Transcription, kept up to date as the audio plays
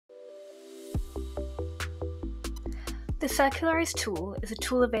The Circularize tool is a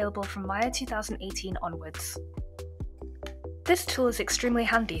tool available from Maya 2018 onwards. This tool is extremely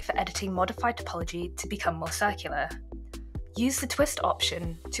handy for editing modified topology to become more circular. Use the twist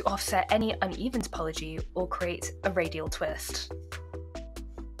option to offset any uneven topology or create a radial twist.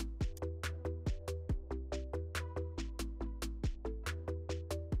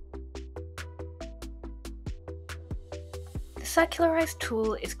 The Circularize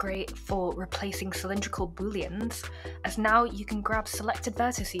tool is great for replacing cylindrical booleans, as now you can grab selected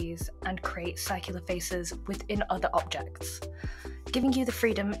vertices and create circular faces within other objects, giving you the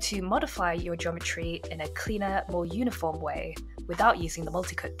freedom to modify your geometry in a cleaner, more uniform way without using the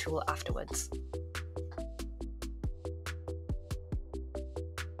multicut tool afterwards.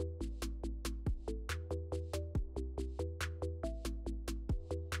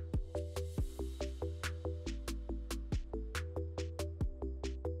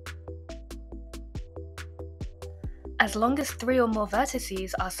 As long as 3 or more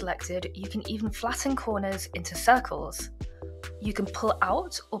vertices are selected, you can even flatten corners into circles. You can pull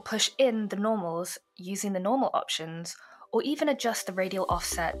out or push in the normals using the normal options, or even adjust the radial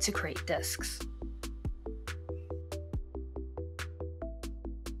offset to create disks.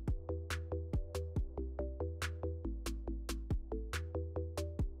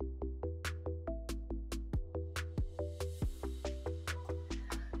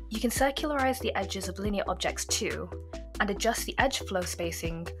 You can circularize the edges of linear objects too, and adjust the edge flow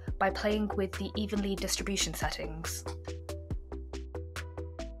spacing by playing with the evenly distribution settings.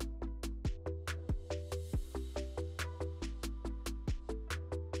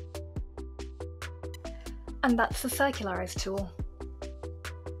 And that's the Circularize tool.